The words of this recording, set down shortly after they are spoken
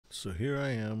So here I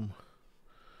am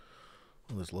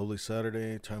on this lovely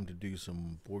Saturday, time to do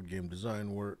some board game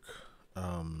design work.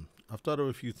 I've thought of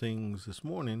a few things this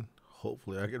morning.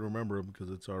 Hopefully, I can remember them because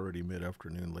it's already mid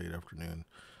afternoon, late afternoon.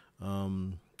 I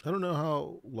don't know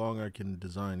how long I can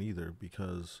design either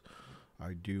because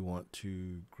I do want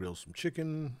to grill some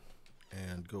chicken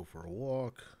and go for a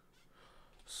walk.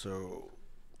 So,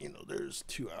 there's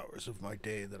 2 hours of my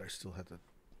day that I still have to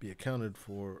be accounted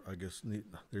for. I guess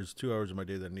there's 2 hours of my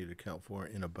day that I need to account for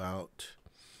in about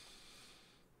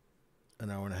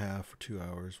an hour and a half or 2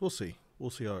 hours. We'll see.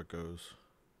 We'll see how it goes.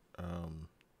 Um,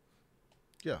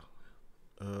 yeah,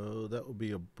 that will be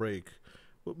a break.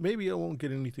 But maybe I won't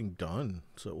get anything done,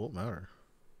 so it won't matter.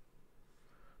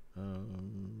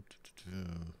 Um,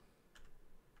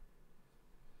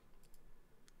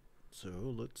 so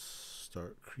let's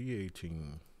start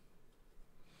creating.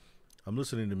 I'm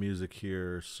listening to music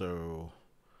here, so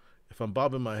if I'm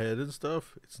bobbing my head and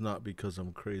stuff, it's not because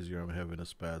I'm crazy or I'm having a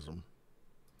spasm.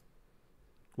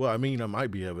 Well, I mean, I might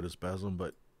be having a spasm,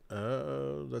 but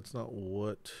that's not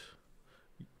what.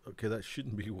 Okay, that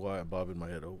shouldn't be why I'm bobbing my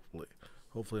head.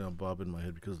 Hopefully, I'm bobbing my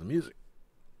head because of the music.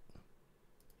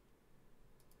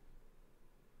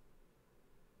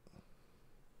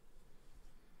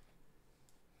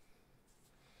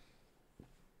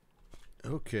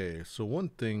 Okay, so one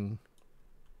thing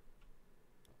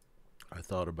I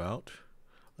thought about,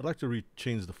 I'd like to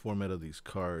change the format of these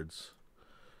cards.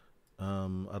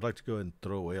 I'd like to go ahead and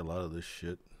throw away a lot of this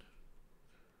shit.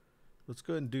 Let's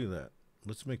go ahead and do that.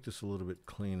 Let's make this a little bit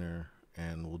cleaner,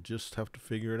 and we'll just have to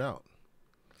figure it out.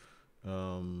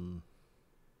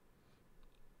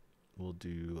 We'll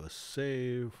do a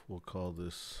save. We'll call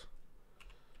this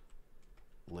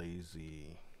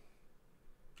lazy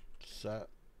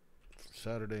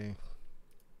Saturday.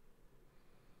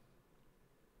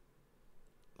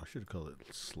 I should call it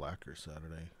Slacker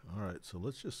Saturday. Alright, so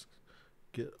let's just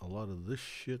get a lot of this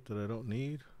shit that I don't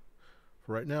need.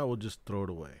 For right now, we'll just throw it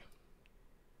away.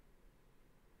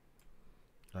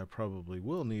 I probably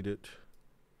will need it,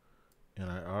 and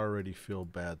I already feel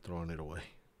bad throwing it away.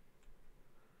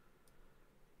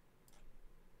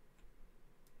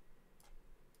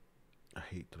 I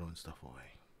hate throwing stuff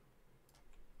away.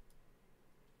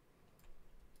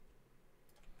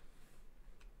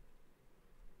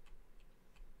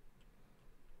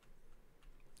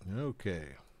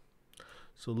 Okay.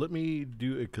 So let me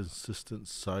do a consistent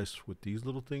size with these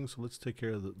little things. So let's take care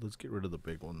of let's get rid of the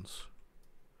big ones.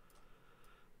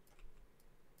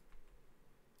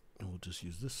 And we'll just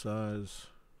use this size.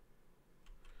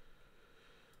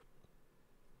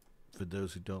 For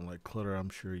those who don't like clutter, I'm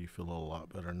sure you feel a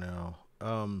lot better now.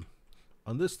 On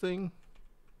this thing,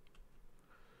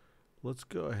 let's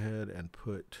go ahead and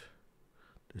put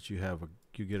that you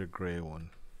get a gray one.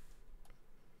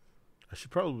 I should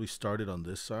probably start it on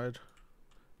this side,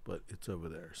 but it's over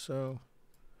there. So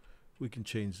we can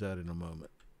change that in a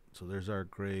moment. So there's our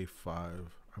gray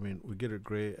 5. We get a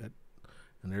gray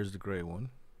and there's the gray one.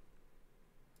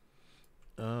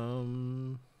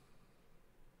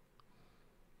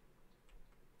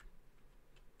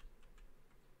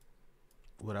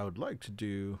 What I would like to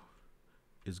do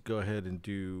is go ahead and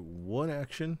do one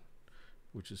action,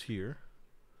 which is here.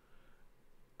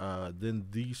 Then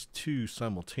these two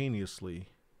simultaneously,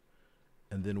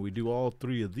 and then we do all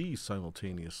 3 of these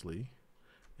simultaneously,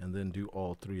 and then do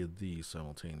all 3 of these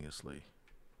simultaneously.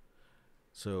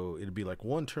 So it'd be like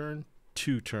 1 turn,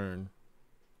 2 turn,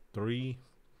 3,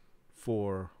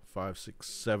 4, 5, 6,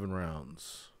 7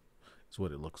 rounds. Is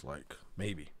what it looks like.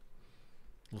 Maybe.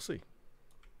 We'll see.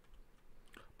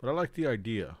 But I like the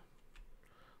idea,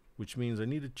 which means I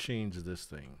need to change this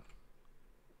thing.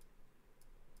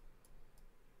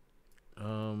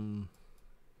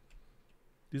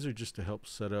 These are just to help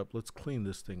set up. Let's clean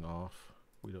this thing off.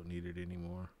 We don't need it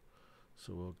anymore.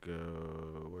 So we'll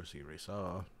go, where's the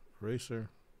eraser? Eraser.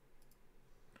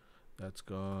 That's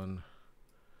gone.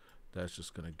 That's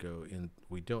just going to go in.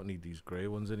 We don't need these gray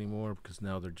ones anymore because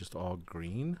now they're just all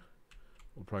green.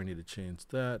 We'll probably need to change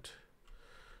that.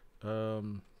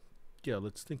 Yeah,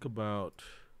 let's think about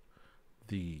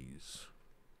these.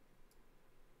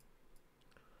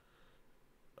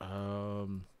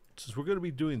 Since we're going to be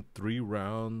doing 3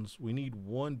 rounds, we need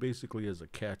one basically as a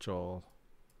catch-all,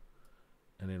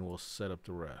 and then we'll set up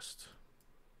the rest.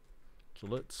 So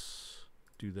let's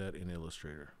do that in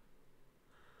Illustrator.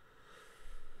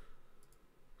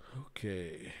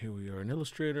 Okay, here we are in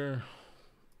Illustrator.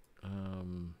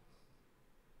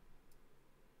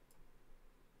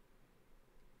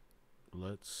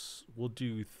 We'll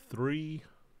do 3.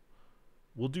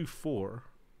 We'll do 4.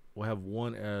 We'll have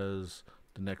one as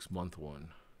the next month one.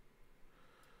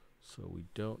 So we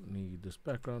don't need this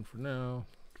background for now.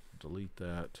 Delete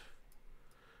that.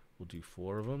 We'll do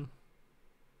 4 of them.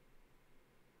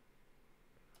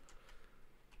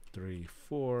 3,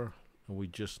 4. And we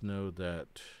just know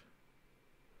that,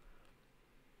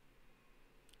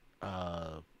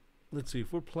 let's see,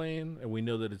 if we're playing and we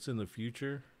know that it's in the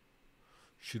future,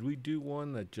 should we do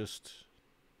one that just,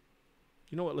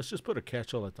 you know what, let's just put a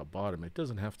catch-all at the bottom. It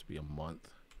doesn't have to be a month.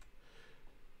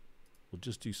 We'll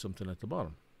just do something at the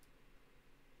bottom.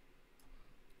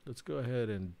 Let's go ahead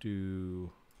and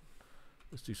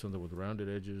let's do something with rounded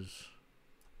edges.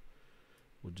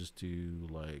 We'll just do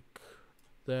like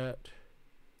that.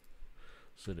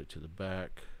 Send it to the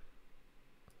back.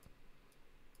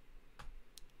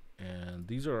 And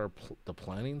these are the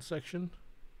planning section.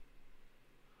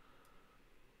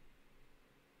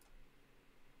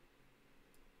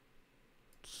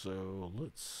 So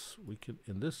we can,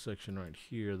 in this section right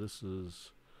here, this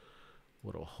is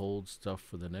what will hold stuff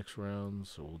for the next round.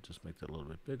 So we'll just make that a little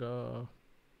bit bigger.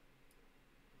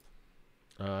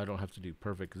 I don't have to do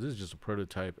perfect because this is just a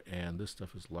prototype, and this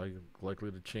stuff is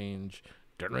likely to change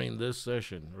during this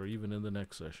session or even in the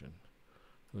next session.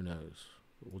 Who knows?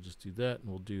 But we'll just do that, and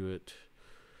we'll do it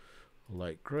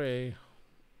light gray,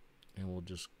 and we'll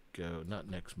just go, not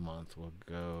next month, we'll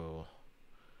go,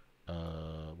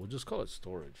 we'll just call it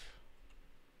storage.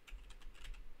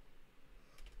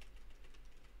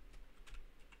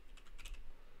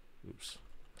 Oops.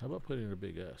 How about putting a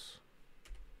big S?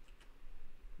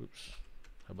 Oops.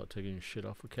 How about taking your shit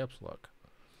off with caps lock?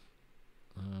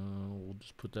 We'll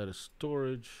just put that as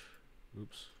storage.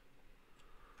 Oops.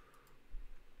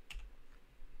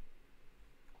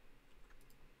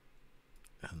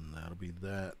 And that'll be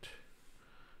that.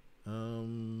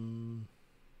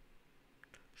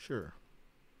 Sure.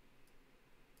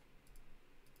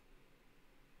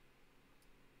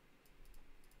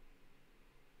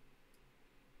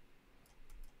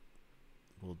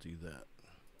 We'll do that.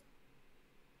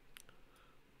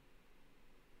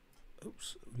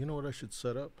 Oops. You know what I should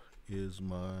set up is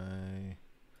my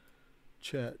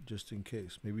chat just in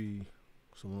case. Maybe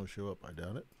someone will show up. I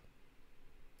doubt it.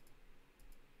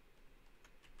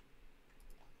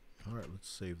 All right, let's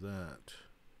save that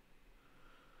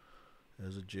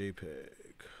as a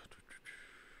JPEG.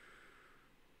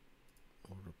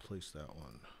 We'll replace that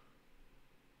one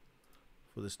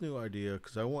for this new idea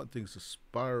because I want things to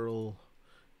spiral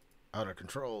out of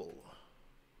control.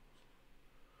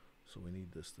 So we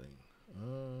need this thing.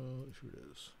 Sure it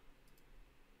is.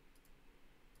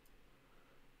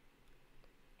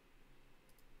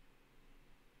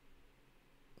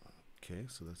 Okay,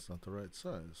 so that's not the right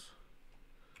size.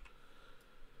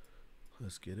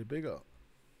 Let's get it bigger.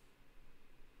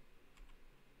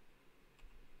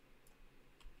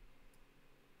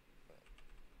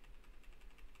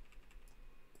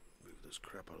 Move this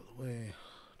crap out of the way.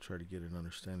 Try to get an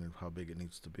understanding of how big it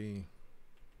needs to be.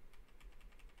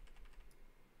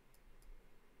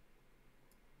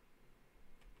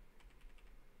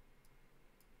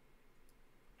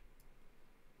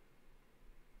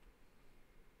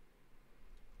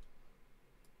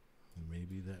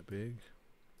 Maybe that big.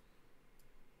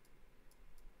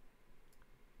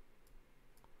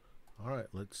 All right,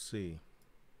 let's see.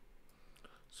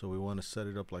 So we want to set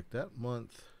it up like that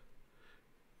month.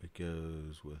 It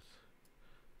goes with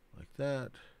like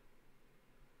that.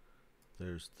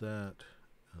 There's that,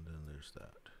 and then there's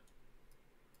that.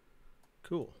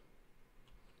 Cool.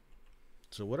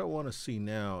 So what I want to see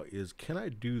now is, can I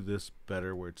do this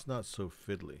better where it's not so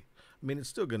fiddly? I mean, it's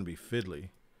still going to be fiddly,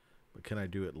 but can I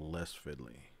do it less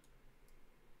fiddly?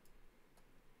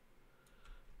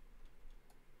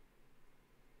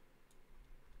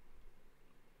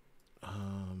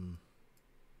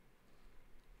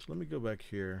 So let me go back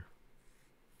here.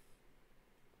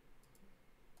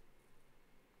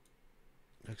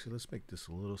 Actually, let's make this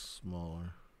a little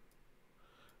smaller,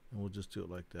 and we'll just do it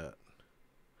like that.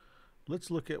 Let's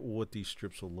look at what these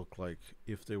strips will look like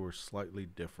if they were slightly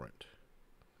different.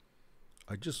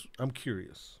 I'm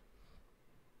curious.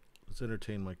 Let's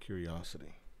entertain my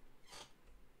curiosity.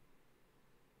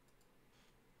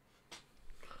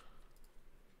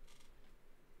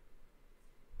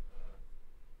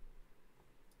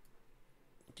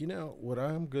 You know, what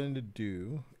I'm going to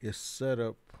do is set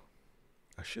up,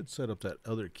 I should set up that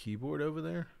other keyboard over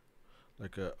there.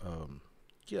 Like a,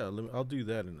 yeah, I'll do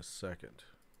that in a second.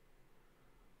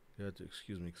 You have to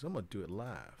excuse me because I'm going to do it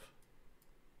live.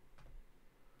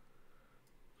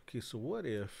 Okay, so what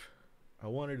if I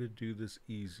wanted to do this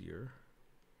easier?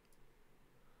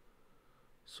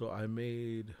 So I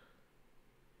made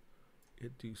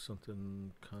it do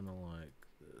something kind of like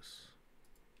this.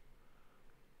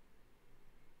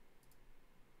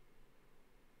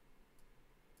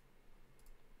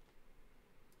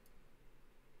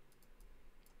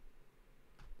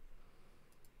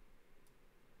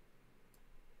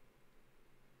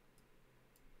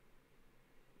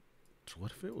 So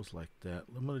what if it was like that?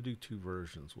 I'm going to do two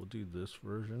versions. We'll do this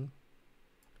version.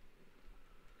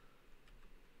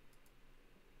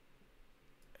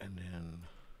 And then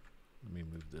let me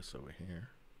move this over here.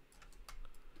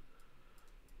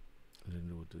 And then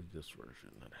we'll do this version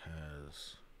that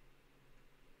has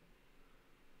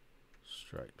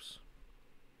stripes.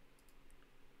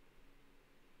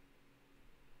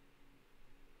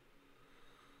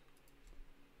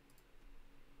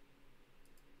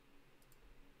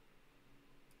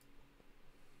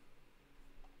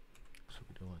 So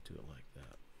we don't want to do it like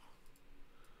that.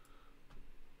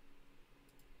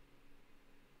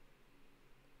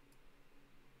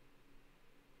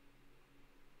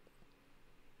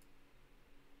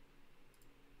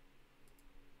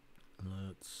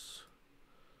 Let's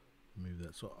move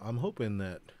that. So I'm hoping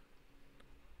that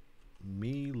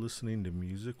me listening to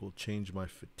music will change my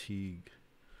fatigue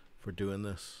for doing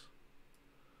this.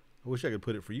 I wish I could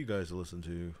put it for you guys to listen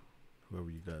to, whoever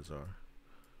you guys are.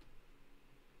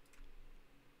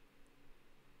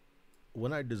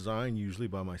 When I design, usually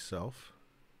by myself,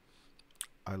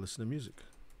 I listen to music.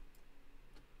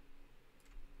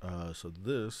 So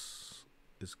this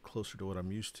is closer to what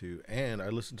I'm used to, and I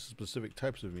listen to specific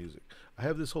types of music. I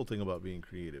have this whole thing about being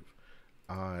creative.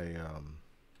 I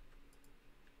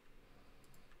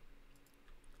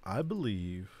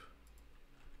believe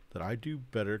that I do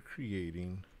better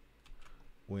creating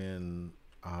when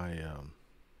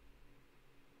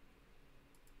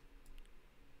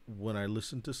I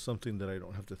listen to something that I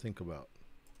don't have to think about.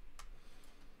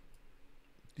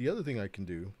 The other thing I can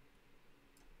do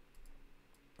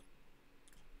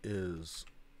is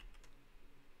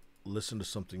listen to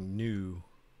something new,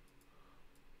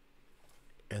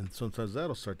 and sometimes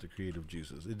that'll start the creative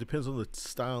juices. It depends on the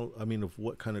style, of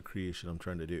what kind of creation I'm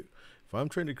trying to do. If I'm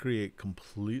trying to create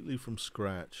completely from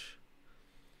scratch,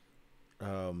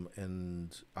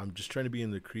 and I'm just trying to be in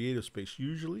the creative space,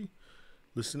 usually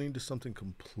listening to something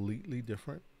completely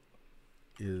different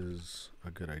is a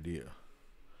good idea.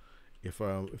 If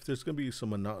there's going to be some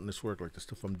monotonous work like the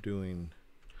stuff I'm doing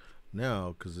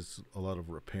now, because it's a lot of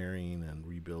repairing and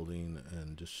rebuilding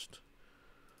and just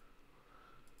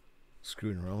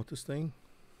screwing around with this thing,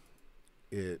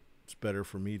 it's better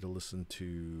for me to listen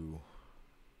to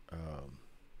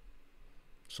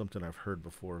something I've heard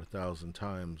before 1,000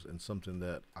 times, and something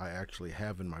that I actually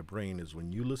have in my brain. Is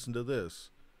when you listen to this,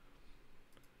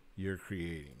 you're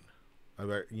creating.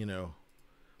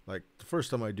 Like the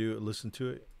first time I listen to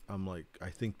it, I'm like, I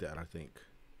think.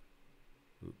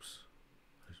 Oops.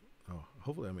 Oh,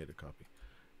 hopefully I made a copy.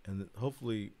 And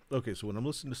hopefully, okay, so when I'm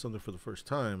listening to something for the first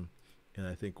time, and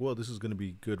I think, well, this is going to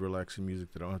be good, relaxing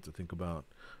music that I don't have to think about,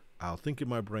 I'll think in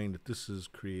my brain that this is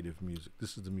creative music.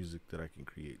 This is the music that I can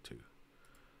create to.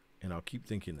 And I'll keep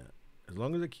thinking that. As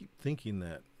long as I keep thinking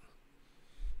that,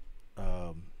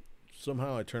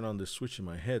 somehow I turn on this switch in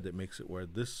my head that makes it where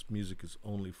this music is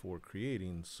only for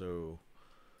creating. So,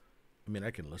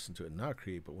 I can listen to it and not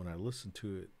create, but when I listen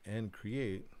to it and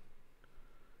create,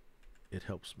 it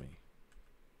helps me.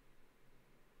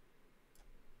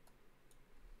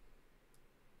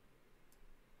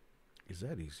 Is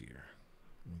that easier?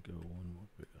 Let me go one more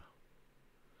bit.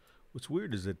 What's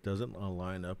weird is it doesn't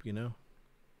line up,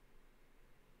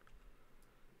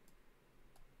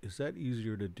 Is that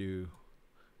easier to do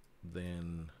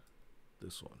than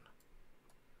this one?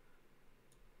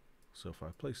 So if I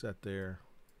place that there,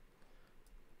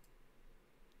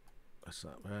 that's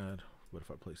not bad. But if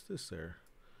I place this there,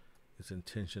 it's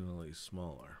intentionally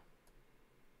smaller.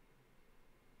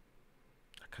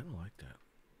 I kind of like that.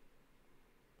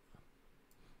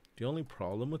 The only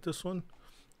problem with this one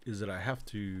is that I've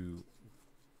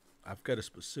got to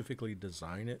specifically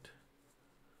design it.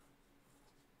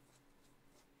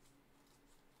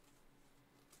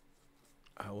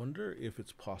 I wonder if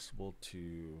it's possible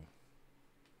to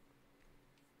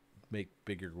make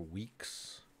bigger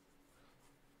weeks.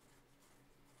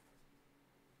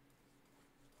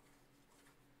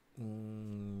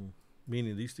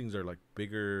 Meaning these things are like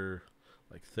bigger,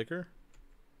 like thicker.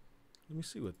 Let me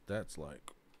see what that's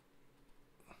like.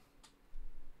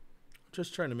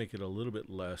 Just trying to make it a little bit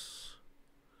less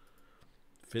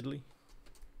fiddly.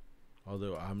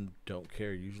 Although I don't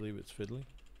care usually if it's fiddly.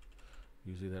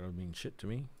 Usually that'll mean shit to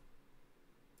me.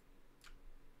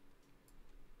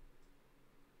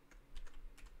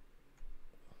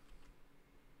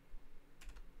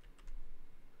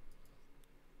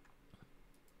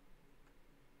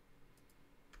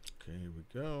 Okay, here we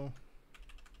go.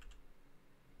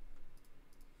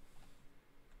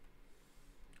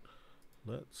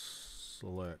 Let's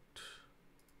select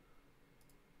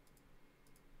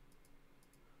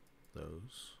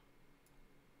those.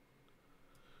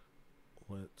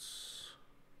 let's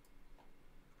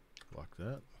lock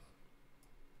that.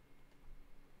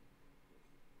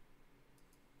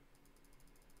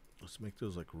 Let's make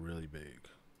those like really big.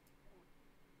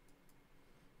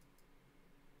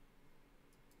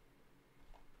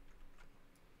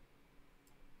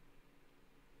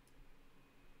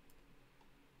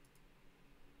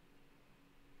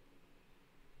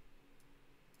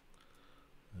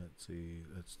 Let's see,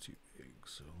 that's too big,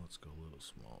 so let's go a little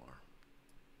smaller.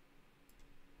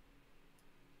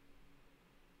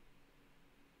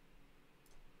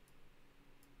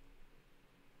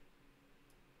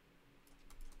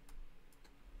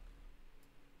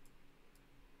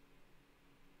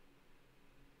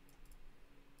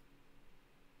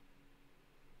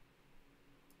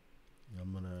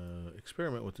 I'm gonna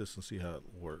experiment with this and see how it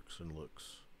works and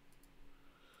looks.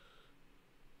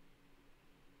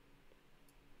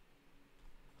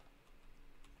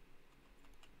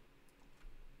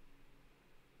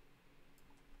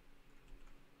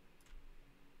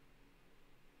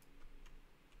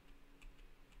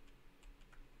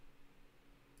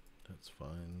 That's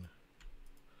fine.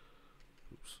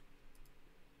 Oops.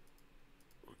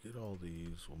 We'll get all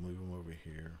these. We'll move them over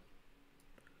here.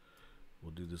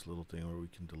 We'll do this little thing where we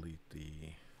can delete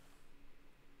the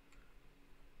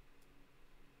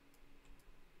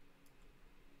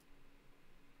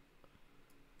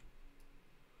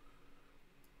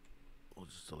we'll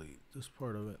just delete this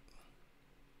part of it.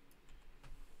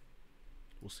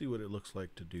 We'll see what it looks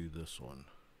like to do this one.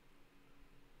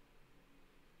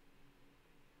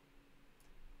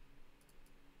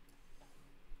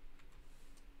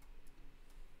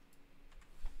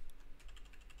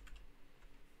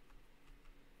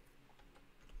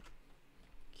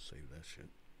 Save that shit.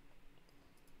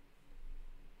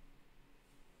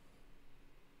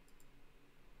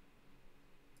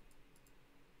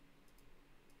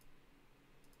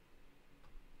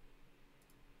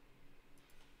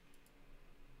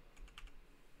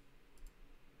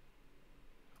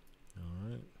 All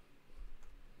right.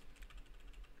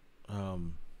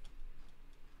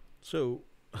 So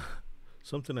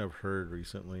something I've heard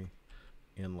recently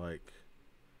in like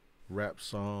rap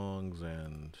songs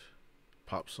and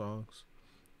pop songs,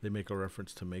 they make a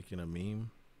reference to making a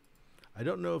meme. I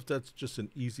don't know if that's just an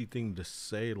easy thing to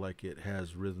say, like it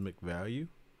has rhythmic value,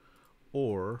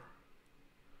 or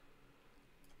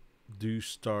do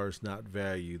stars not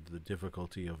value the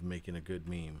difficulty of making a good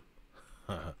meme?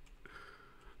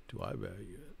 Do I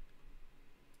value it?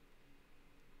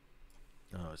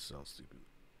 Oh, it sounds stupid.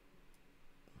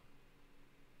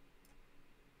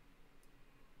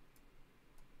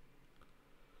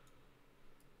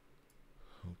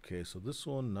 Okay, so this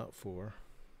one, not 4.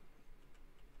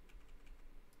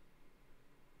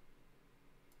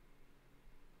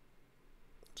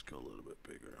 Let's go a little bit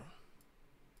bigger.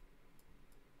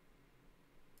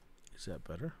 Is that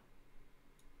better?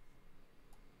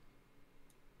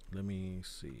 Let me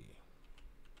see.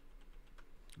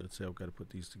 Let's say I've got to put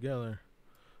these together.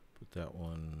 Put that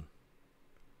one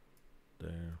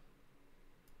there.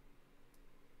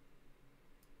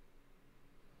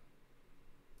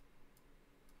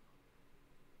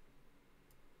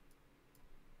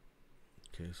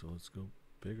 Okay, so let's go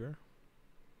bigger.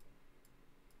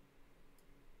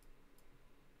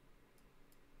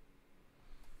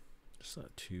 It's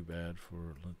not too bad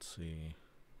for, let's see.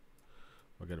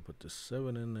 I got to put this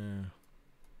 7 in there.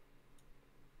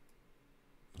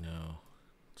 No,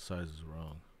 size is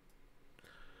wrong.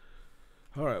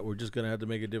 All right, we're just going to have to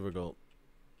make it difficult.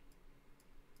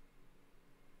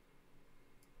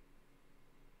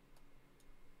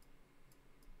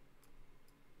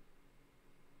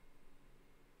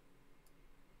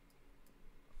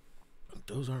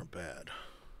 Those aren't bad.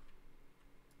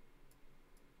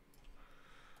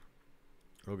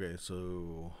 Okay,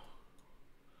 so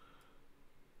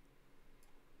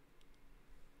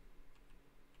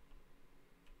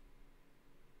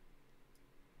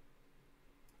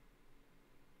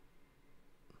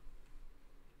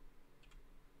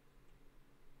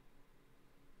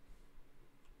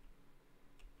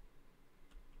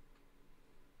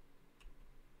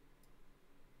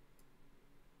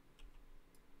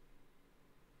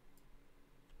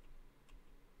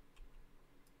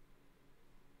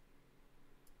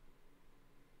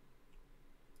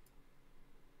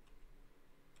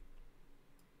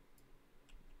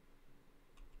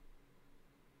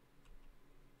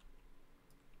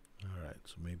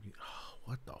so maybe, oh,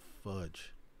 what the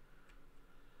fudge?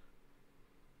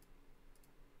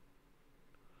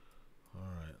 All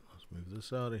right, let's move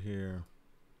this out of here.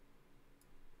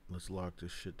 Let's lock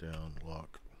this shit down.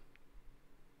 Lock.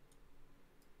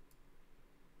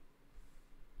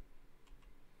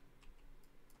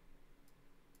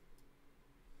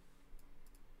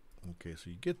 Okay,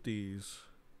 so you get these.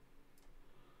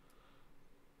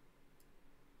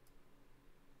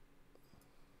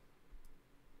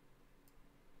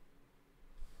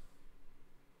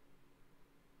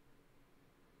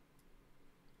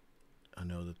 I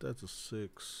know that that's a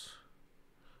 6.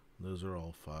 Those are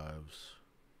all 5s.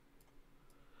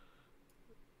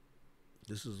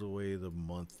 This is the way the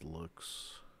month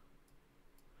looks.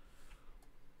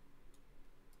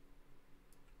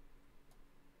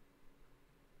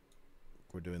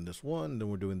 We're doing this one, then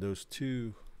we're doing those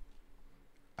 2.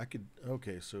 I could,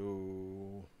 okay,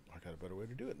 so I got a better way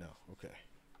to do it now. Okay.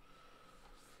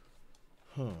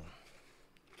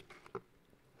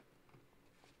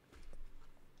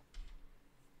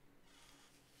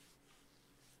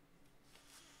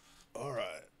 All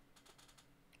right.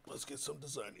 Let's get some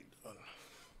designing done.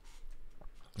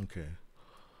 Okay.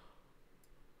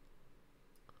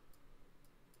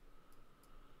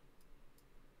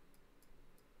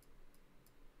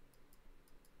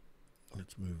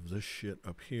 Let's move this shit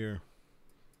up here.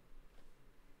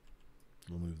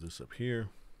 We'll move this up here.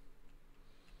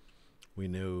 We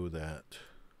know that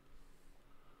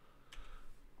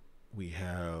we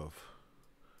have,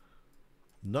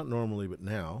 not normally, but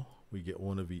now, we get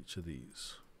one of each of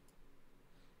these.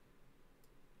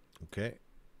 Okay.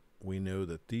 We know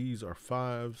that these are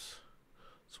 5s,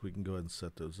 so we can go ahead and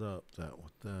set those up. That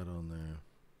with that on there.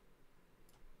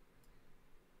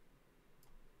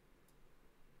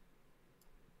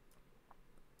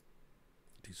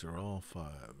 These are all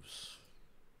 5s.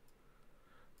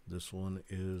 This one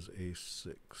is a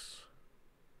 6.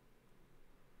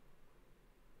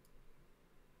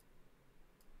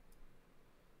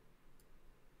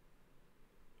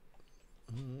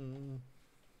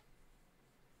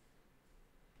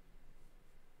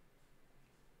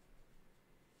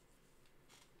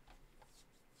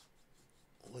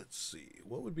 Let's see.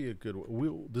 What would be a good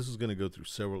one? This is going to go through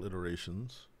several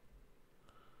iterations.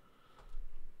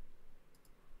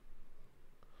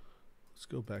 Let's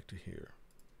go back to here.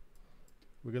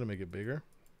 We're going to make it bigger.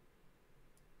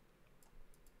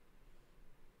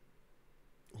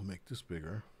 We'll make this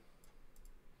bigger.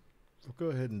 We'll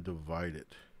go ahead and divide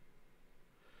it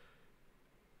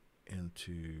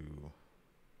into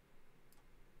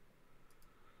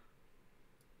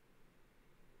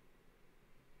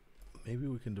maybe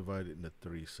we can divide it into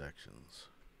 3 sections.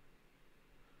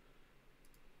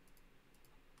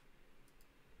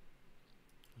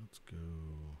 Let's go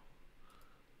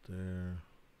there.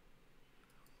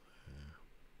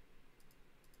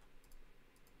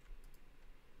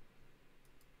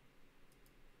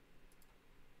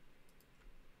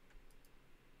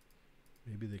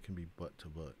 Maybe they can be butt to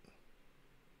butt.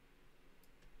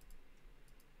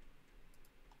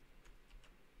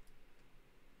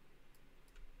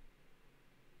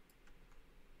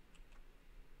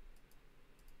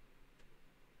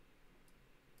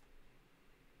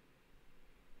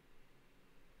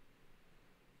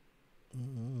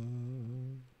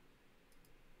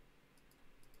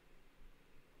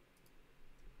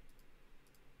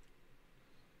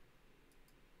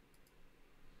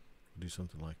 Do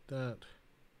something like that.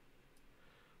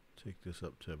 Take this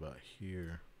up to about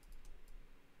here.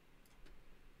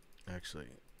 Actually,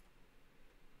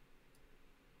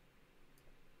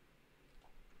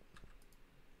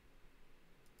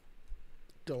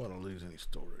 don't want to lose any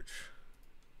storage.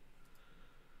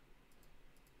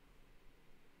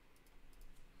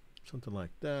 Something like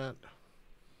that.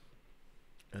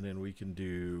 And then we can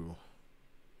do,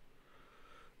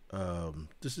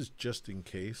 this is just in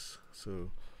case. So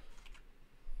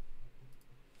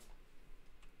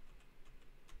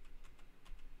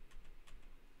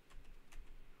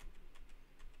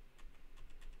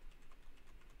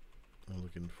I'm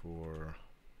looking for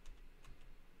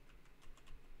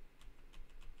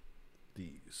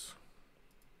these.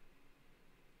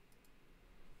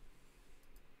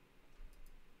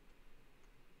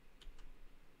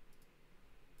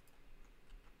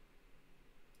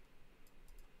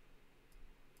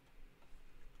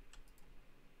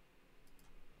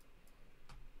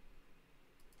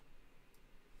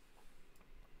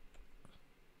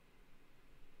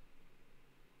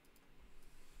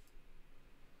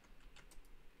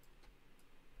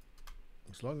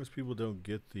 As long as people don't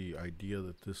get the idea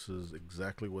that this is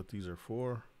exactly what these are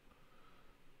for.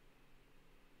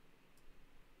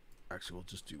 Actually, we'll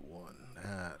just do one.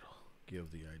 That'll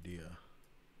give the idea.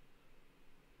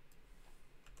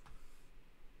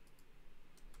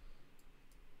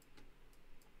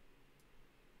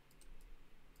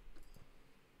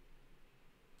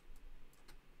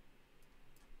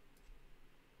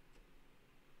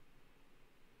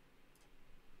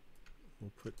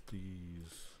 We'll put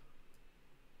these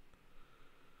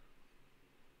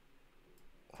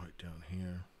down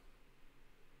here.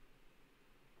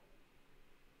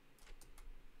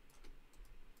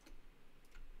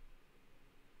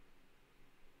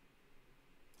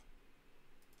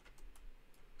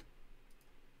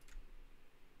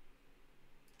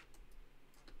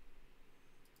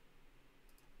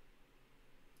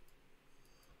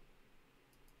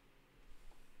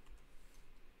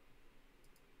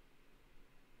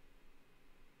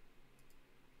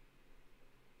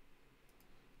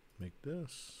 Make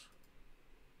this.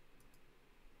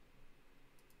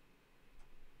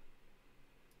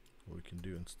 What we can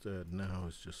do instead now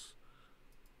is just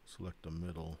select the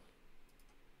middle,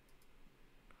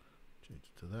 change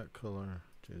it to that color,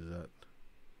 change that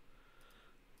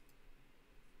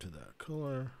to that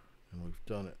color, and we've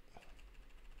done it.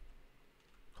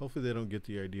 Hopefully they don't get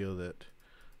the idea that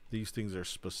these things are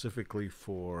specifically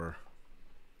for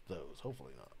those.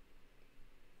 Hopefully not.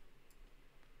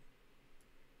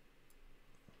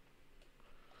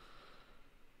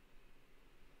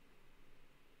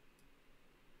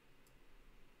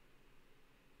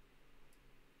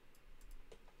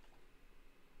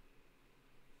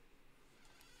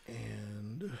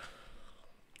 And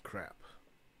crap.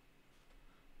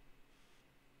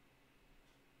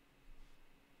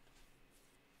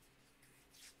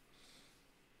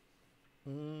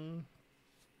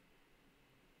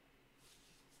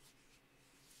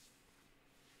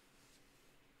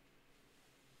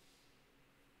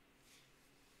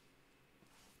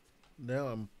 Now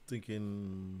I'm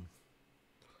thinking,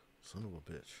 son of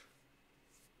a bitch.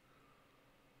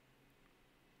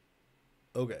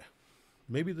 Okay,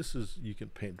 maybe this is, you can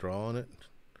draw on it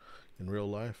in real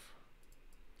life.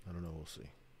 I don't know, we'll see.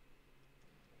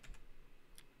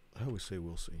 I always say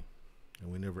we'll see,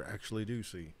 and we never actually do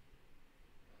see.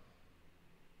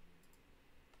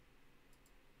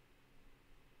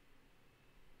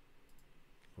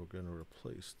 We're going to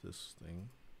replace this thing.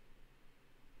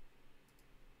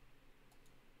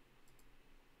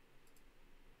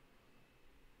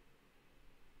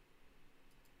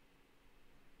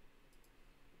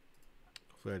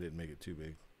 Hopefully I didn't make it too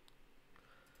big.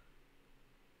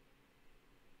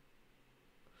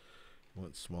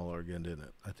 Went smaller again, didn't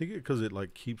it? I think because it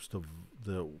like keeps the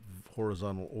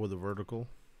horizontal or the vertical.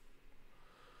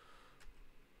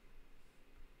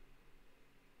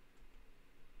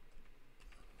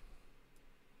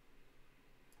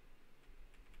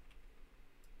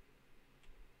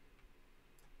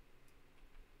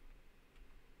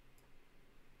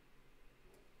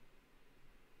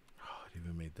 Oh, it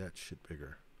even made that shit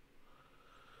bigger.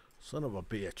 Son of a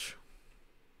bitch.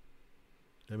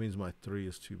 That means my 3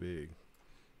 is too big.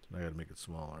 So I gotta make it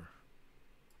smaller.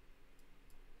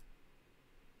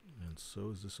 And so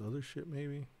is this other shit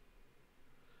maybe?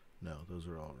 No, those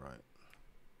are all right.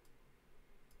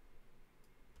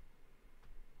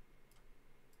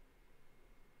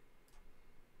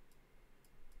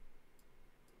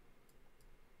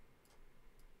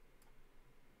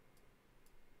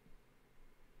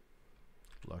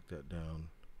 Lock that down.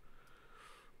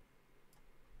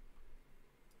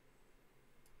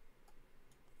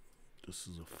 This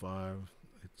is a 5.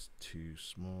 It's too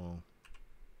small.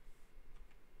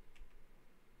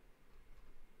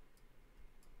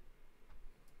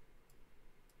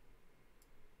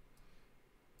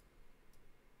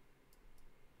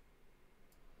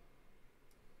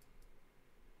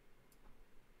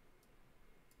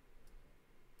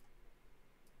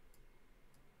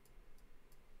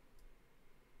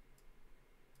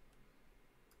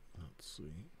 Let's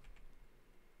see.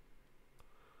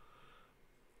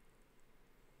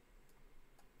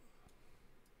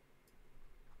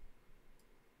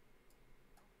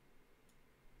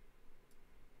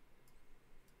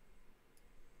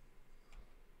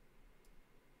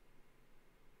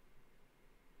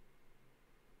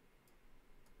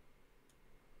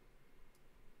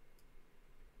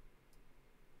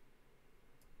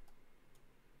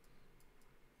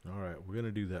 Alright, we're going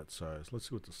to do that size. Let's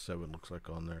see what the 7 looks like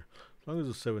on there. As long as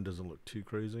the 7 doesn't look too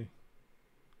crazy.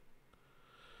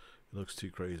 It looks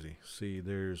too crazy. See,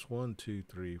 there's 1, 2,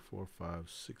 3, 4, 5,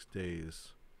 6 days.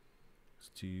 It's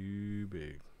too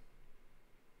big.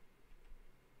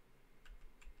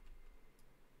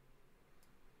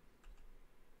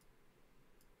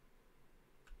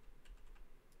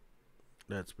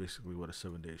 That's basically what a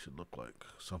 7-day should look like.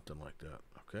 Something like that.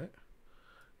 Okay.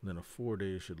 And then a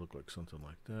 4-day should look like something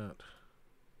like that.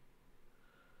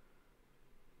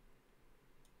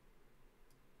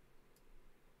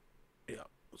 Yeah.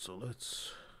 So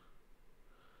let's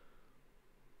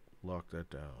lock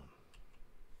that down.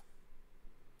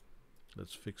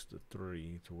 Let's fix the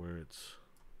 3 to where it's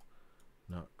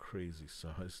not crazy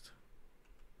sized.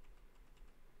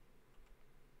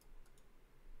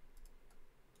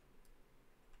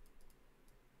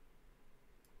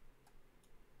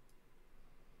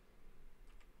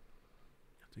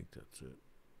 I think that's it.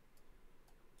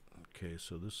 Okay,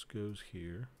 so this goes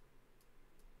here.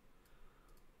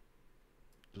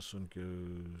 This one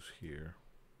goes here.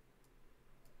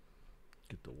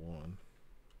 Get the 1.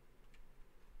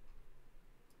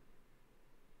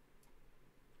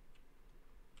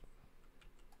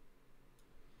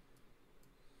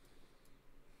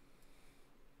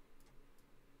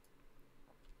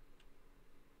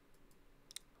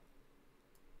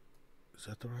 Is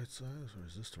that the right size, or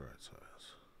is this the right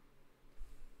size?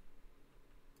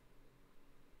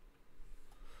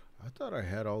 I thought I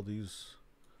had all these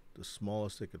the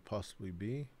smallest they could possibly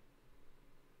be.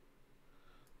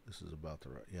 This is about the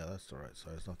right, yeah, that's the right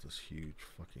size, not this huge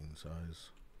fucking size.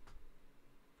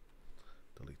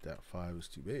 Delete that, 5 is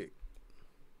too big.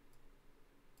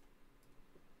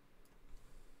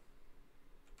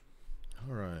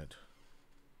 All right.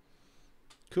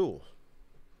 Cool.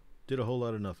 Did a whole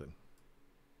lot of nothing.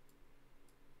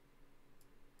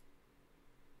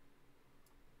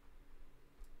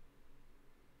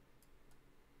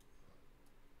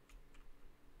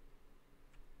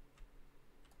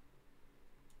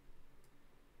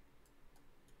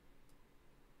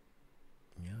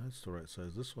 Yeah, that's the right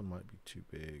size. This one might be too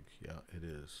big. Yeah, it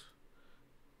is.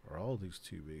 Are all these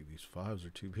too big? These 5s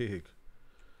are too big.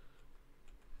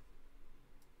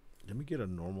 Let me get a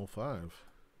normal 5.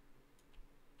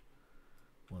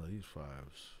 One of these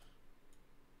 5s.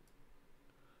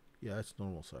 Yeah, it's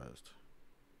normal sized.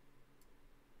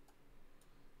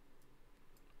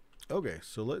 Okay,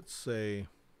 so let's say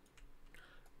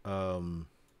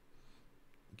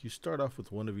you start off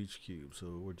with 1 of each cube.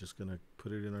 So we're just going to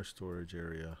put it in our storage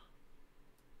area.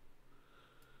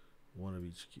 1 of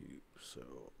each cube. So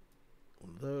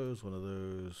 1 of those, 1 of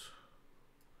those,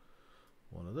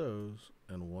 1 of those,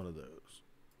 and 1 of those.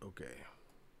 Okay.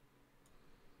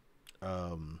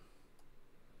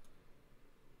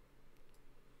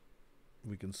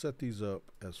 We can set these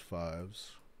up as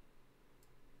 5s.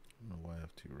 I don't know why I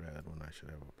have 2 red when I should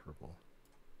have a purple.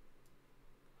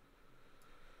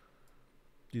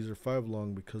 These are 5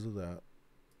 long because of that.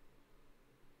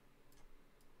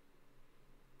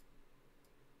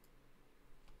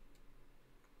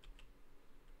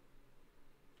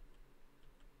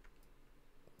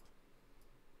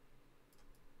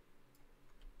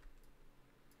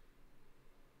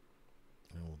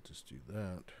 And we'll just do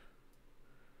that.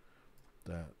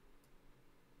 That.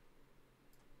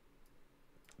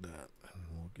 And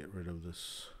we'll get rid of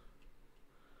this.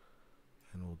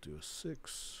 And we'll do a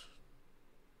 6.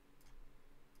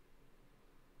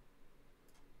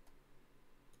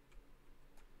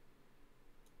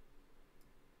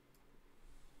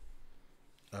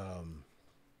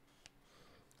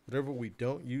 Whatever we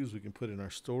don't use, we can put in our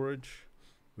storage.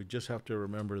 We just have to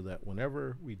remember that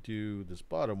whenever we do this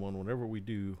bottom one, whenever we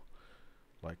do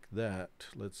like that,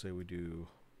 let's say we do,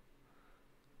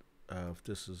 if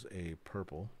this is a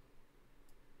purple,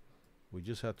 we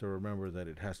just have to remember that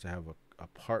it has to have a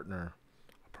partner,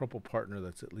 a purple partner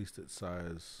that's at least its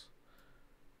size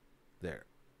there.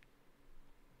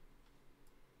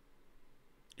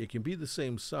 It can be the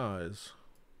same size.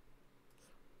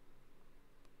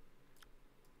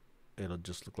 It'll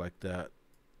just look like that.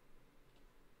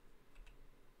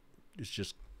 It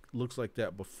just looks like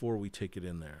that before we take it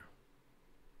in there.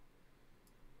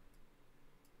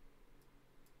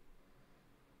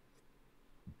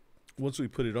 Once we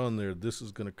put it on there, this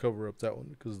is going to cover up that one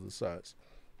because of the size.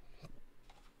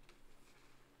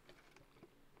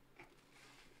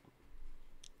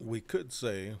 We could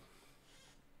say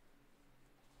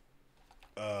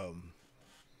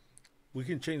we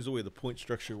can change the way the point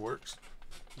structure works,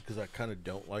 because I kind of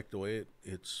don't like the way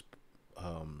it's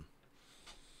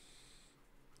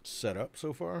set up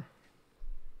so far.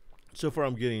 So far,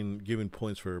 I'm given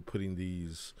points for building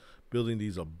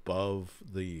these above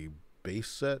the base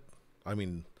set. I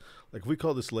mean, like if we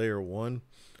call this layer 1,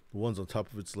 the one's on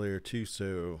top of it's layer 2.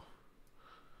 So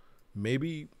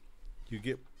maybe you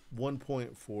get 1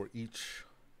 point for each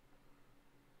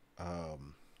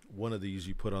one of these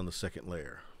you put on the second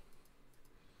layer.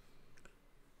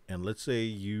 And let's say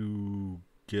you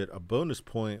get a bonus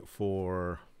point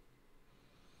for,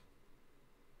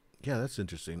 yeah, that's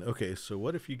interesting. Okay, so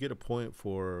what if you get a point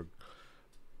for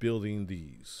building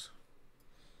these?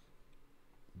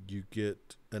 You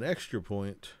get an extra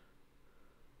point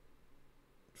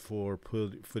for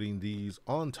putting these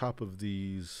on top of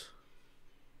these.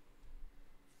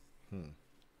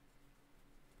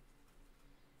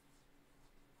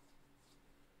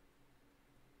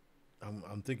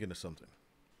 I'm thinking of something.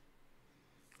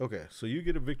 Okay, so you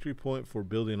get a victory point for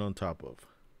building on top of.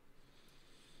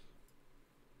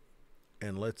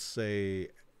 And let's say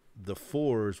the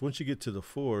fours, once you get to the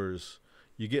fours,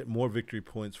 you get more victory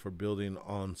points for building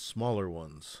on smaller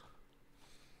ones.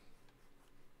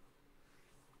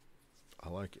 I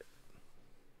like it.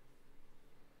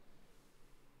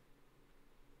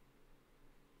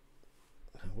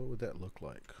 What would that look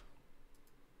like?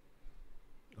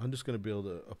 I'm just going to build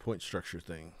a point structure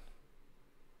thing.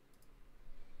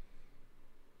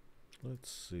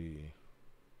 Let's see.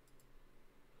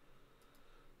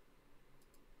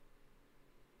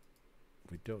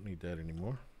 We don't need that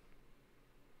anymore.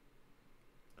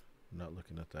 Not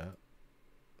looking at that.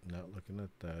 Not looking at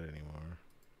that anymore.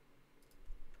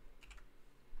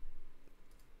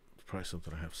 It's probably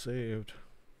something I have saved.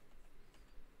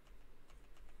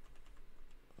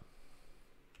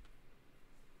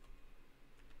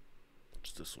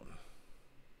 It's this one.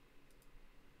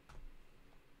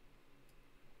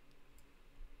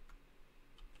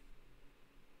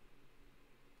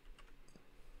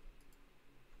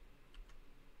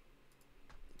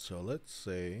 So let's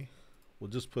say we'll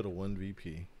just put a 1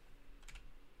 VP.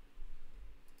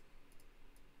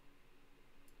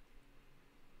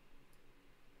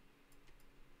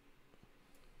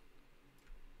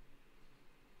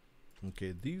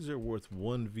 Okay, these are worth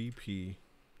 1 VP.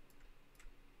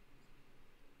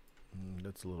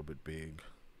 That's a little bit big.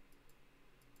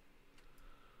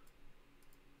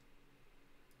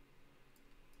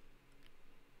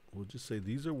 We'll just say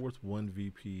these are worth 1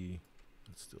 VP.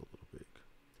 That's still a little big.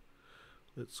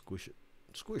 Let's squish it.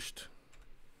 Squished.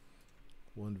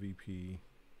 1 VP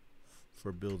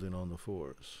for building on the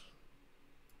fours.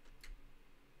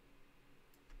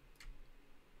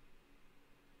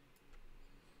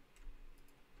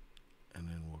 And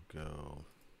then we'll go.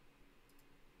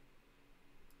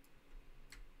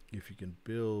 If you can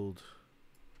build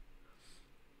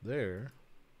there,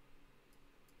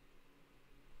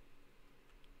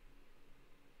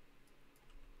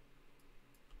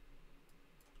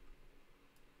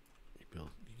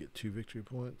 you get 2 victory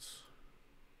points.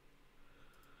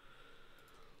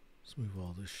 Let's move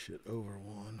all this shit over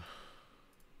 1.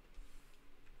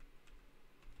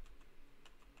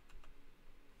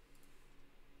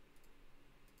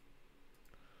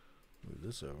 Move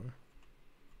this over.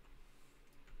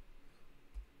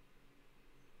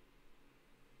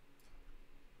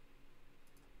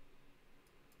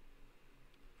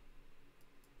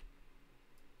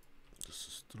 This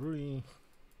is 3.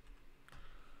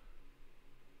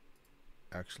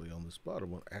 Actually, on this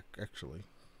bottom one, actually,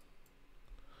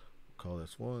 we'll call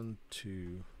this 1,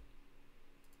 2.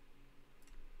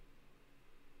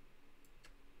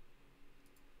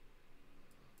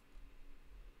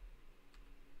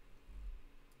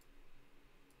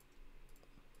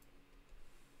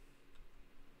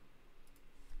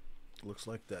 Looks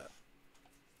like that.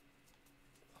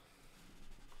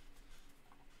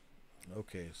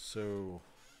 Okay, so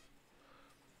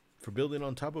for building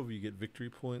on top of, you get victory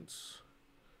points.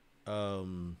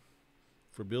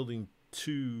 For building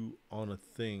 2 on a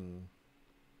thing,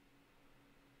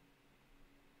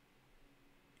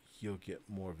 you'll get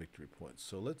more victory points.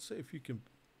 So let's say if you can,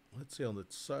 let's say on the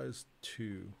size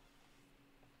 2,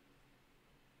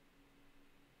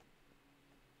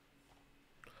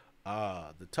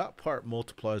 the top part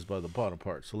multiplies by the bottom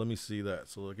part. So let me see that.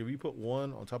 So like if you put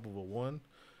 1 on top of a 1,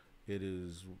 it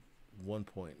is 1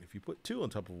 point. If you put 2 on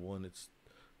top of 1, it's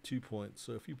 2 points.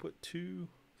 So if you put 2,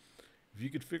 if you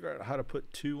could figure out how to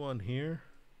put 2 on here,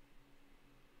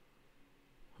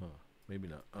 maybe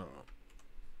not. I don't know.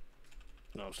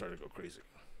 No, I'm starting to go crazy.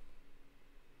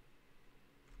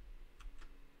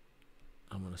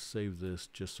 I'm gonna save this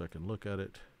just so I can look at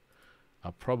it.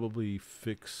 I'll probably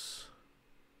fix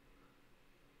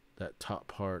that top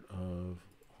part of.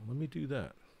 Let me do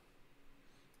that.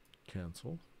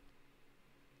 Cancel.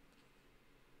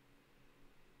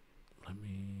 Let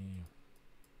me.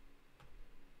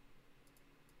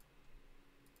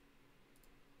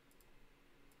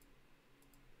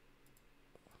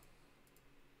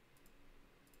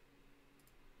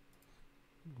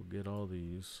 We'll get all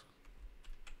these.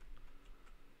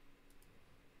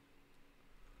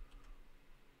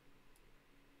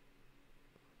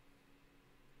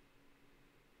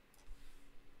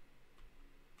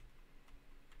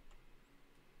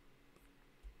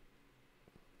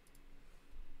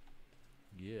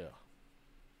 Yeah.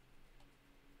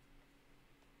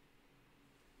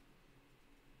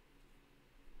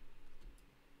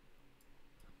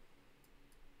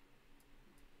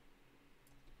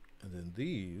 And then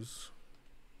these,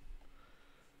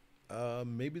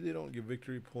 maybe they don't give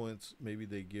victory points. Maybe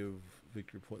they give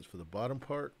victory points for the bottom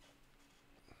part.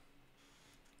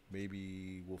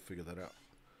 Maybe we'll figure that out.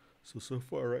 So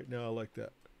far right now, I like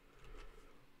that.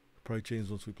 Probably change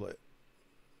once we play it.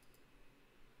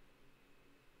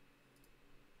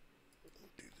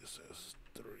 Do this as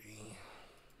 3.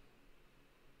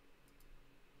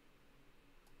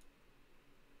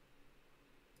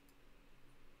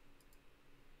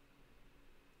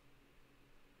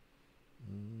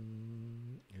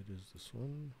 It is this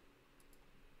one.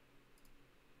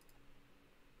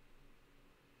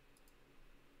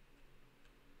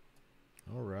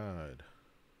 All right.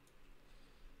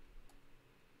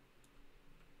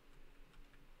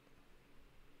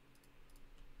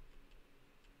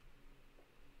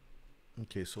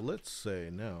 Okay, so let's say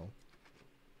now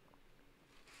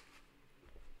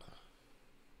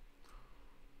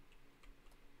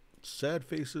sad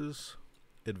faces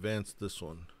advance this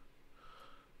one.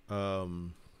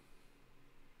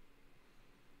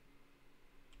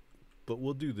 But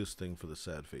we'll do this thing for the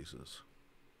sad faces.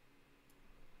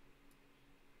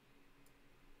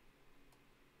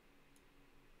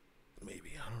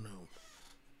 Maybe, I don't know.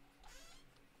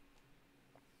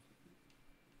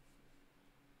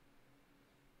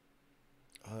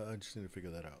 I just need to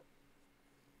figure that out.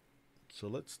 So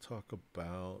let's talk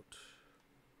about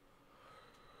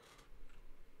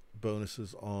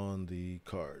bonuses on the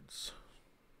cards.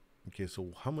 Okay,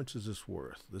 so how much is this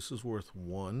worth? This is worth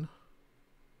 1.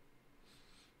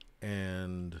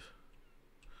 And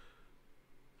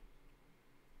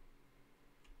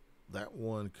that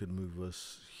one could move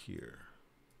us here.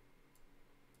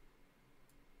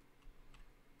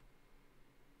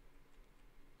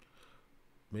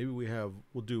 Maybe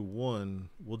we'll do 1.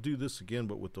 We'll do this again,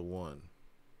 but with the 1.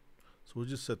 So we'll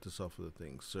just set this off of the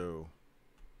thing. So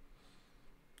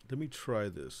let me try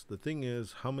this. The thing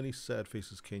is, how many sad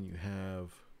faces can you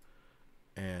have?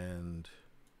 And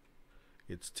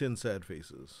it's 10 sad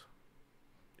faces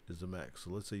is the max.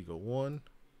 So let's say you go 1,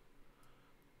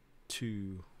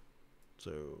 2.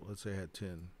 So let's say I had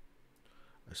 10.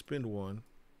 I spend 1.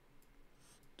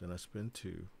 Then I spend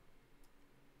 2.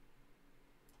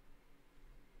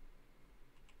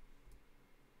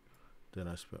 Then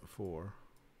I spent 4.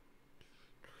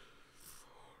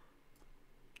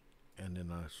 And then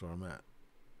that's where I'm at.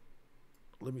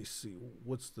 Let me see.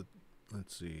 Let's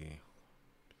see.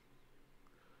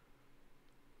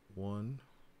 1,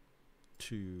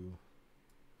 2,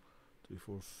 3,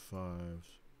 4, 5. 1,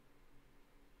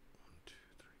 2, 3,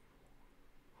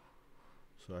 4.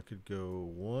 So I could go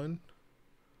 1,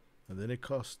 and then it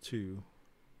costs 2.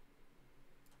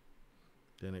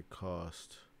 Then it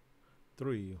costs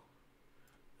 3,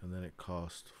 and then it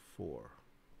costs 4.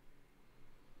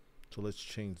 So let's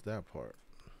change that part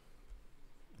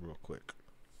real quick.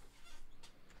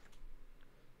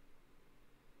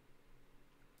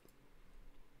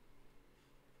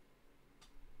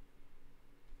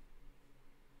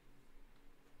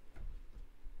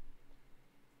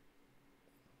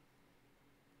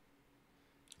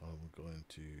 I'm going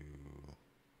to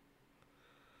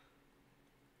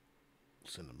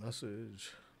send a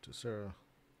message to Sarah.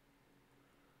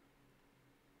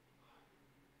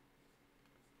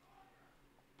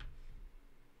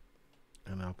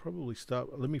 And I'll probably stop.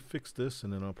 Let me fix this,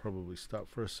 and then I'll probably stop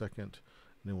for a second,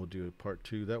 and then we'll do a part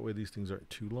 2. That way these things aren't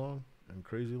too long and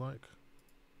crazy like.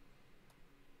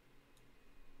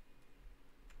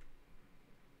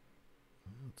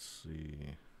 Let's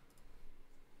see.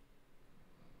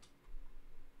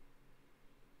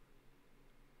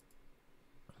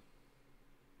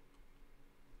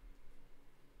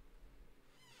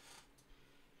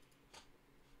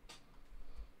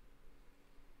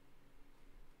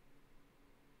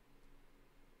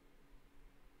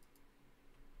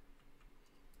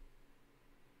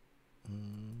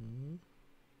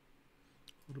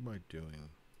 What am I doing?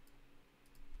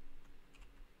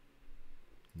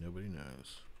 Nobody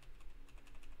knows.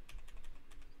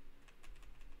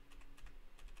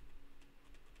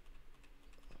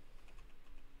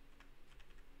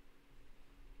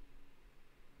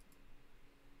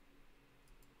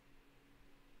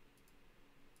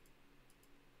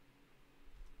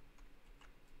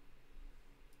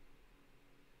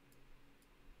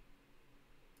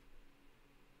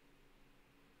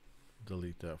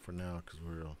 Delete that for now because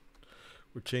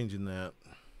we're changing that.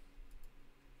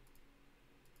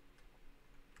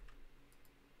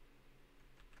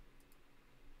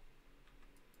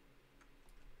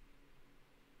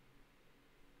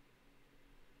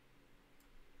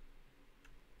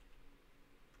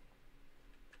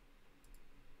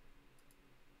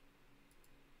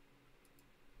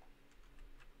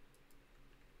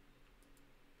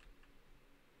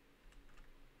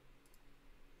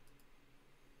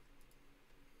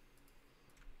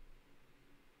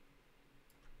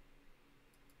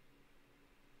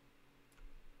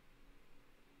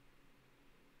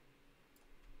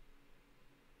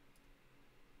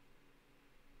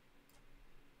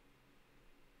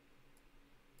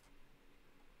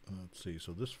 Let's see.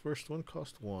 So this first one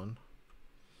cost 1.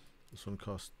 This one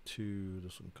costs 2.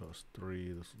 This one costs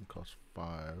 3. This one costs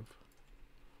 5.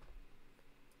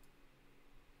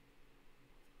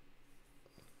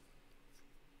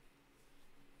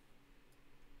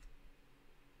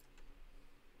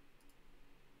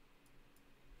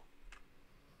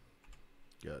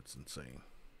 Yeah, it's insane.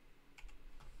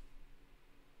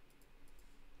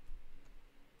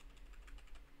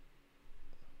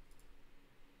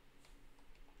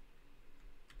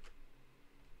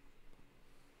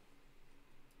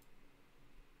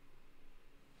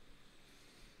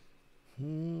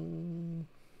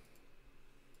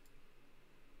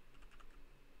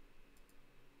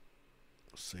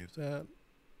 Save that.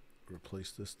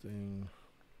 Replace this thing.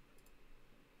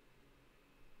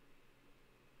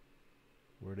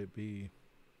 Where'd it be?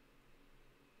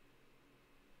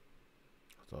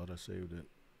 I thought I saved it.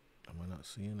 Am I not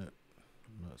seeing it?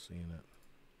 I'm not seeing it.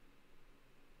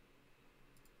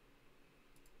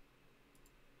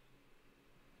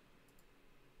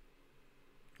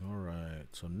 All right,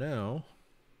 so now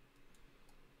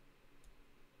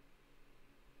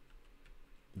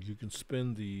you can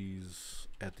spin these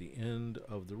at the end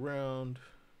of the round.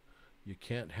 You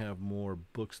can't have more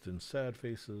books than sad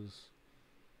faces.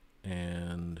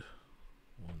 And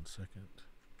 1 second.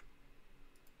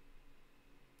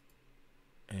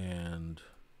 And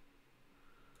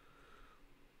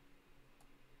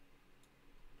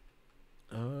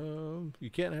you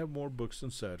can't have more books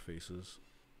than sad faces.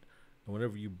 And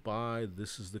whenever you buy,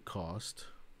 this is the cost.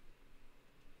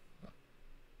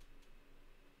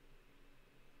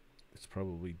 It's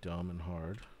probably dumb and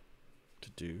hard to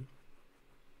do.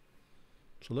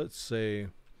 So let's say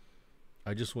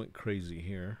I just went crazy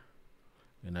here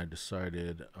and I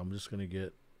decided I'm just going to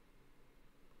get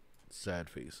sad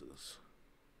faces.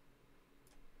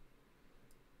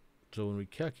 So when we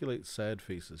calculate sad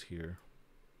faces here,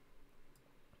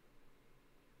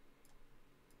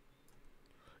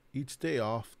 each day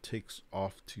off takes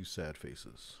off 2 sad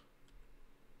faces.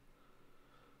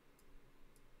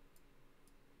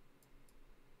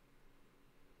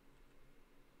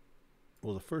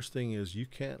 Well, the first thing is you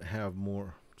can't have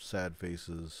more sad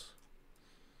faces.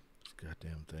 This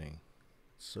goddamn thing.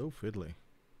 It's so fiddly.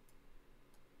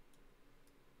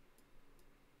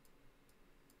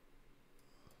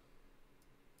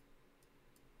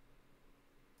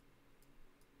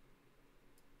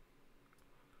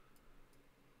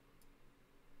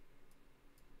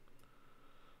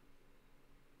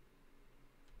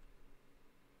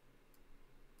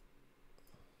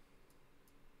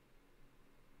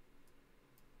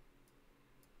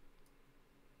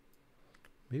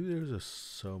 Maybe there's a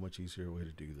so much easier way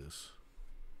to do this.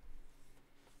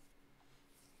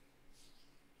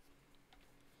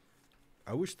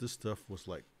 I wish this stuff was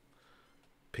like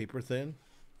paper thin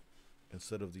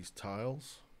instead of these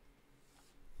tiles.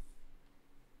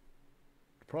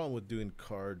 The problem with doing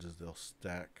cards is they'll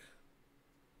stack.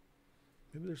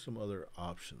 Maybe there's some other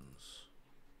options.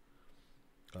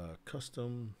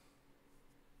 Custom.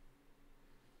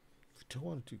 If you don't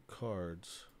want to do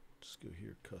cards, just go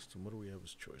here, custom. What do we have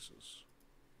as choices?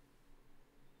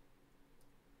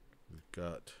 We've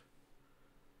got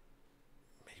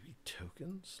maybe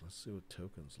tokens. Let's see what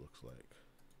tokens looks like.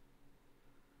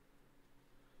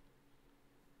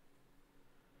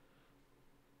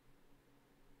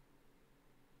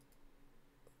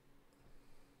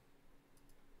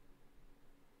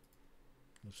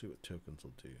 Let's see what tokens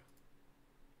will do.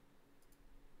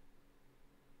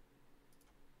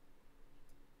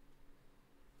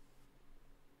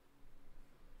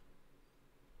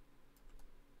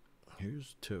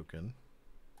 Here's token.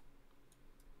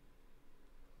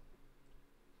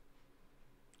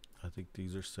 I think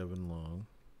these are 7 long.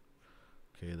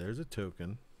 Okay, there's a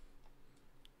token.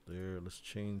 There, let's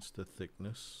change the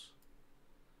thickness.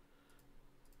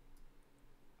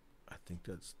 I think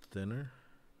that's thinner.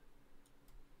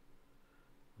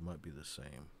 It might be the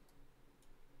same.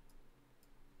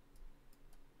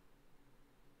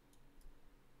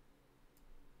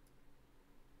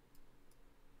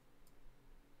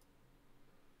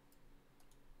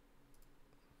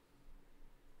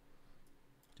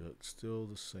 It's still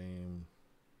the same.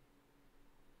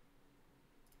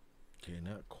 Okay,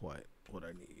 not quite what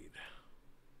I need.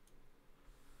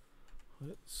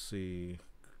 Let's see.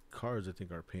 Cards I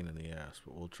think are a pain in the ass,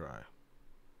 but we'll try.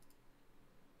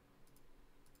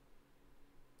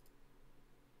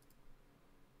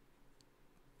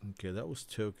 Okay, that was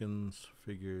tokens,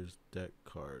 figures, deck,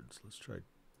 cards. Let's try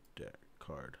deck,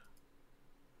 card.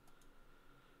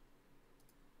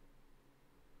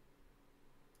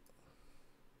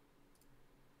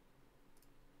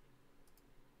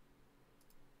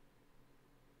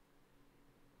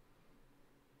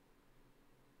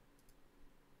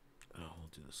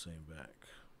 do the same back.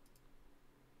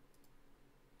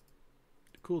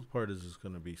 The cool part is it's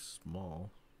going to be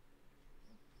small.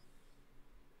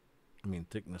 I mean,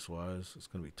 thickness wise, it's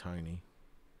going to be tiny.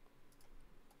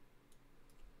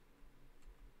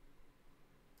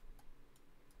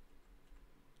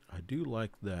 I do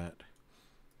like that.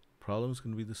 Problem is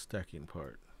going to be the stacking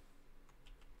part.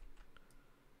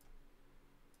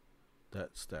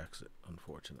 That stacks it,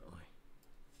 unfortunately.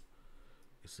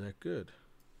 Is that good?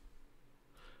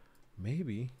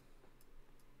 Maybe.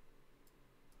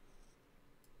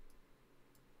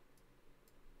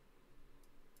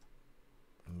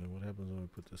 And then what happens when we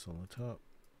put this on the top?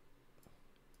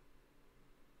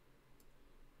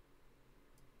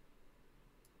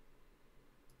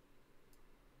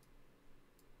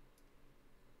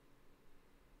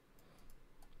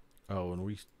 Oh,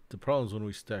 and the problem is when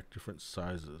we stack different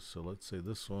sizes. So let's say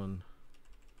this one,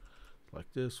 like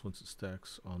this, once it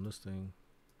stacks on this thing,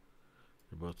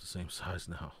 they're both the same size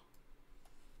now.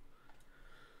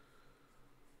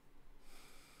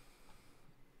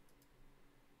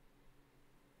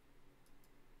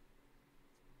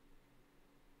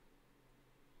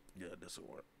 Yeah, it doesn't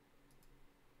work.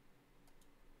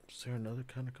 Is there another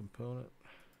kind of component?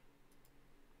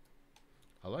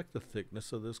 I like the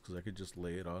thickness of this because I could just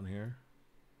lay it on here.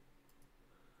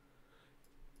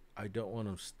 I don't want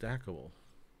them stackable.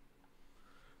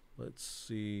 Let's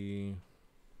see.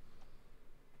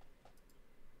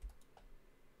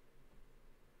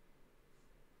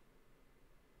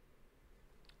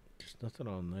 There's nothing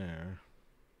on there.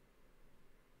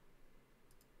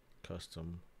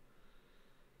 Custom.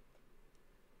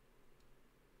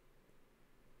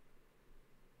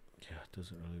 Yeah, it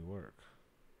doesn't really work.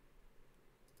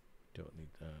 Don't need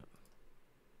that.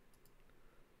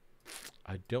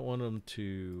 I don't want them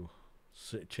to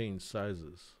change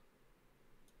sizes.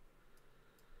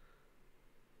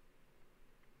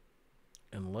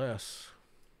 Unless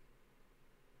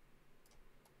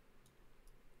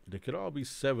they could all be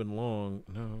 7 long.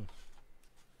 No.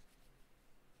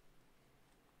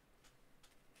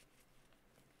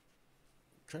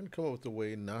 Trying to come up with a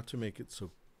way not to make it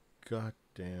so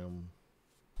goddamn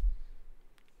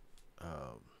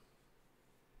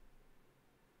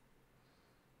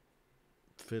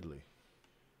fiddly.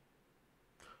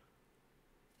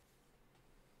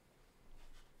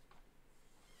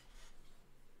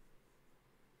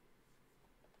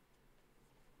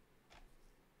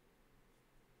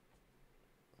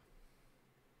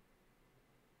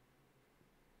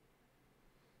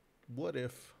 What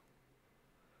if,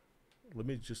 let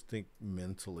me just think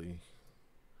mentally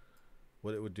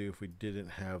what it would do if we didn't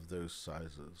have those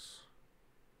sizes.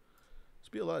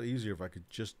 It'd be a lot easier if I could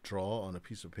just draw on a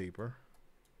piece of paper.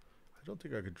 I don't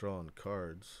think I could draw on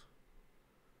cards.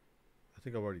 I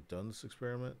think I've already done this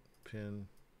experiment. Pin.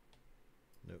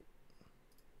 Nope.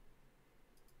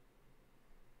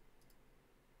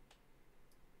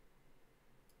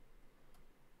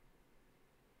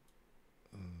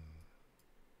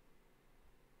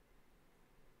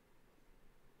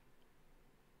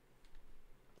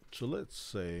 So let's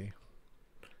say,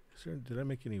 did I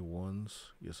make any ones?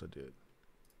 Yes, I did.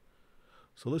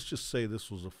 So let's just say this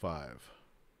was a 5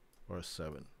 or a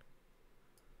 7.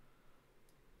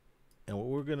 And what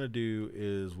we're going to do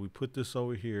is we put this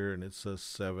over here and it says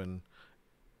 7.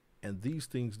 And these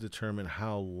things determine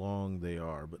how long they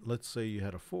are. But let's say you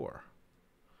had a 4.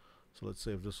 So let's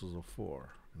say if this was a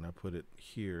 4 and I put it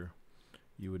here,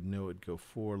 you would know it'd go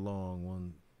 4 long.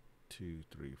 1, 2,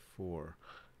 3, 4.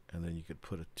 And then you could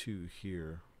put a 2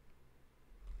 here.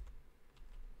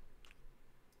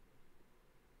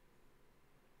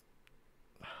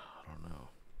 I don't know.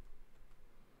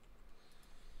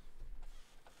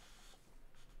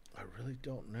 I really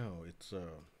don't know.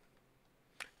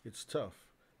 It's tough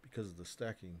because of the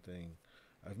stacking thing.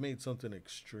 I've made something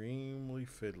extremely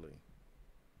fiddly.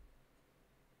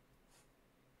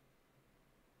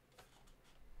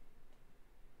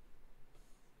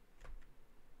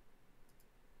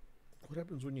 What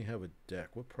happens when you have a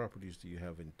deck? What properties do you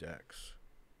have in decks?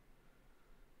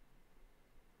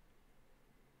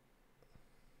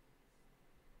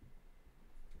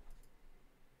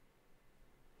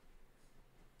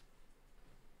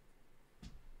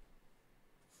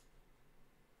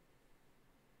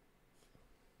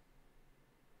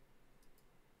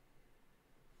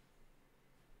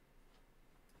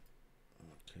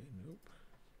 Okay, nope.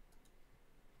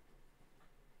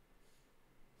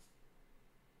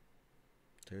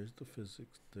 There's the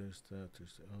physics, there's that,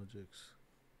 there's the objects.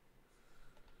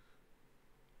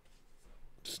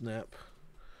 Snap,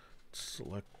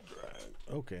 select, drag.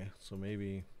 Okay, so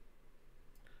maybe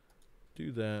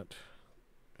do that,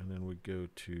 and then we go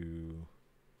to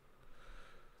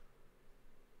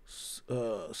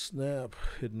Snap,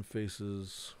 hidden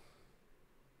faces,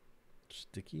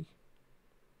 sticky.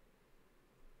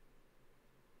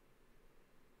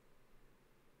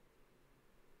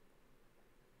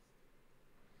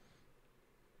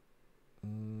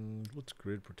 What's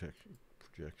grid projection?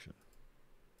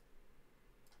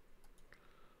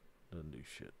 Doesn't do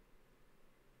shit.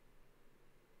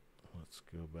 Let's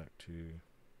go back to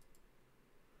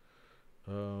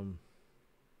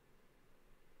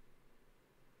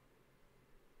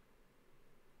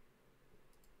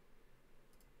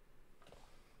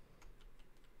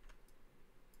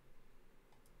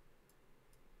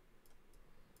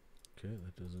okay,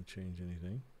 that doesn't change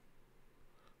anything.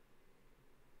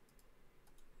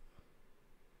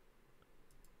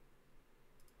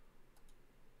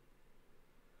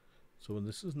 So when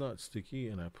this is not sticky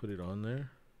and I put it on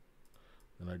there,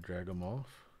 and I drag them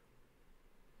off,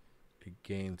 it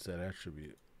gains that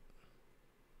attribute.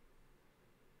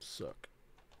 Suck.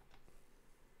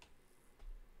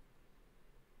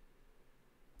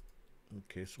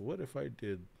 Okay, so what if I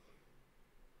did,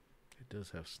 it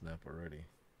does have snap already.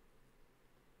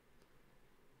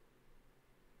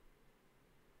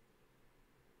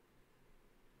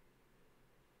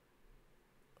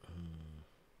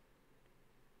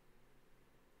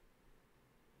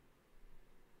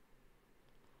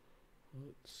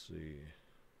 Let's see.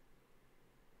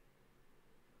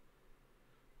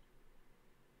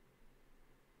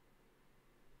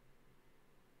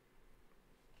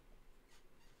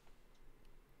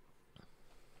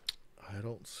 I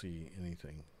don't see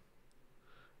anything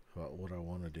about what I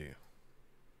want to do.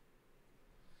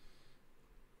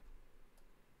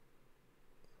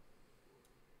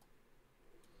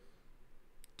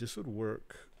 This would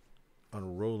work on a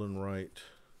roll and write.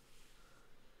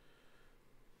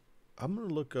 I'm going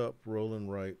to look up roll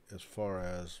and write as far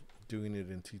as doing it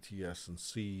in TTS and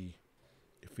see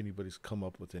if anybody's come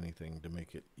up with anything to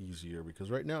make it easier,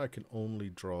 because right now I can only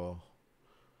draw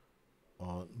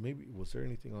on, maybe, was there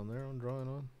anything on there on drawing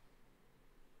on?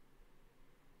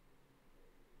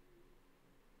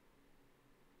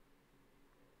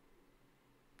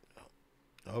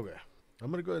 Okay.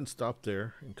 I'm going to go ahead and stop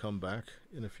there and come back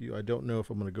in a few. I don't know if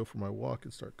I'm going to go for my walk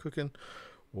and start cooking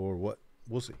or what.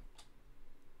 We'll see.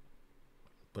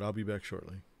 But I'll be back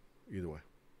shortly. Either way.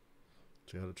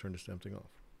 See how to turn this damn thing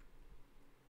off.